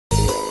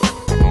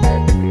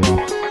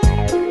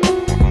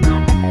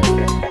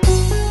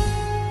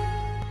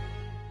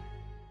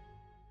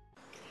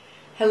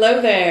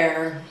Hello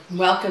there.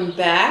 Welcome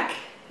back.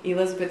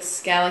 Elizabeth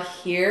Scala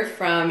here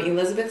from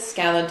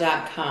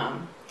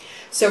elizabethscala.com.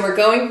 So we're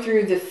going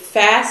through the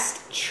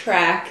fast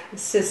track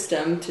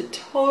system to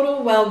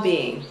total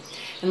well-being.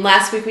 And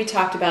last week we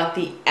talked about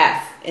the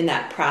F in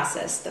that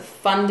process, the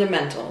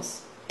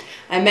fundamentals.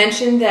 I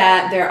mentioned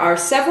that there are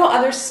several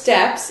other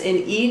steps in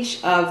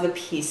each of the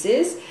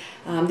pieces.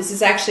 This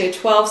is actually a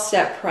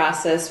 12-step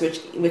process,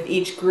 with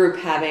each group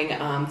having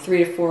 3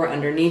 to 4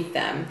 underneath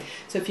them.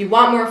 So if you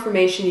want more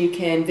information, you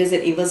can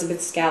visit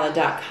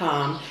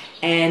elizabethscala.com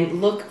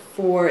and look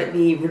for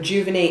the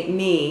Rejuvenate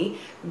Me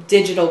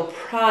digital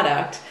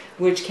product,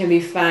 which can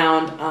be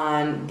found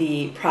on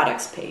the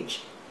products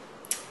page.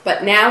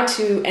 But now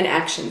to an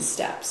action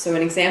step. So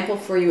an example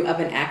for you of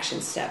an action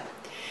step.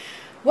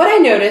 What I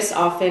notice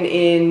often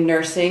in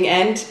nursing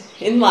and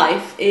in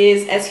life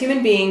is, as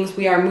human beings,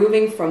 we are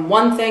moving from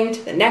one thing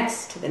to the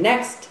next, to the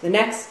next, to the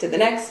next, to the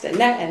next,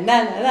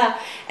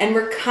 and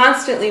we're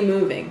constantly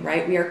moving,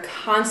 right? We are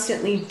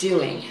constantly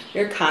doing.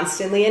 We are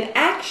constantly in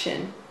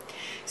action.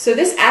 So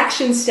this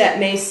action step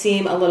may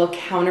seem a little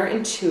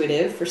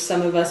counterintuitive for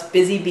some of us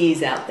busy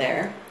bees out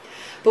there.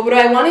 But what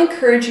I want to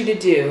encourage you to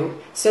do,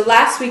 so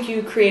last week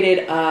you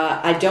created a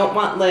I don't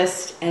want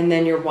list and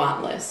then your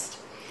want list.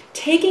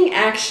 Taking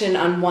action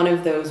on one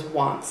of those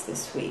wants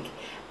this week,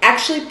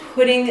 actually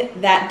putting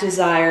that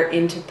desire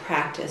into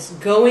practice,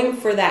 going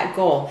for that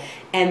goal.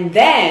 And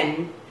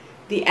then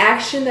the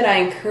action that I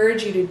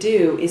encourage you to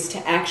do is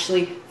to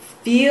actually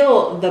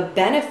feel the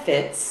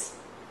benefits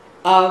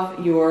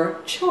of your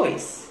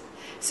choice.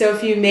 So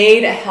if you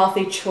made a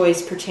healthy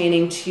choice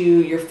pertaining to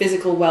your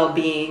physical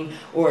well-being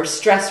or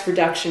stress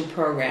reduction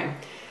program,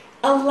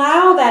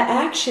 allow that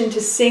action to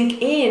sink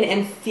in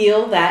and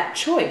feel that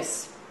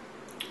choice.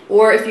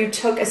 Or if you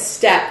took a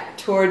step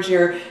towards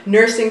your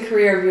nursing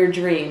career of your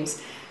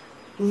dreams,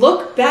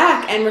 look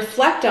back and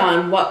reflect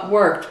on what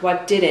worked,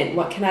 what didn't,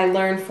 what can I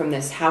learn from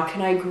this, how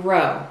can I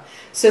grow?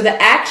 So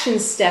the action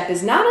step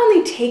is not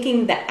only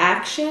taking the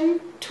action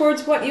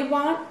towards what you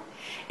want,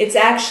 it's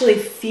actually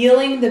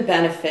feeling the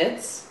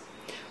benefits,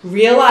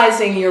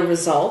 realizing your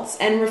results,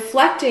 and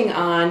reflecting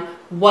on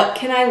what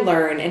can I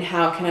learn and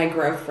how can I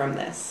grow from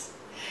this.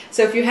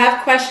 So if you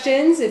have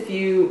questions, if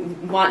you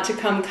want to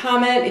come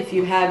comment, if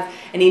you have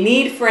any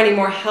need for any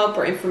more help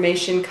or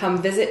information, come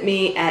visit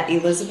me at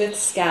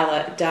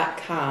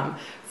elizabethscala.com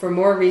for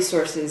more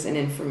resources and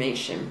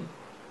information.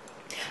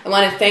 I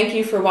want to thank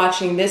you for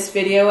watching this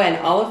video and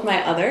all of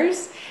my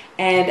others,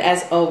 and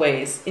as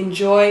always,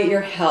 enjoy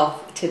your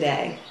health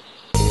today.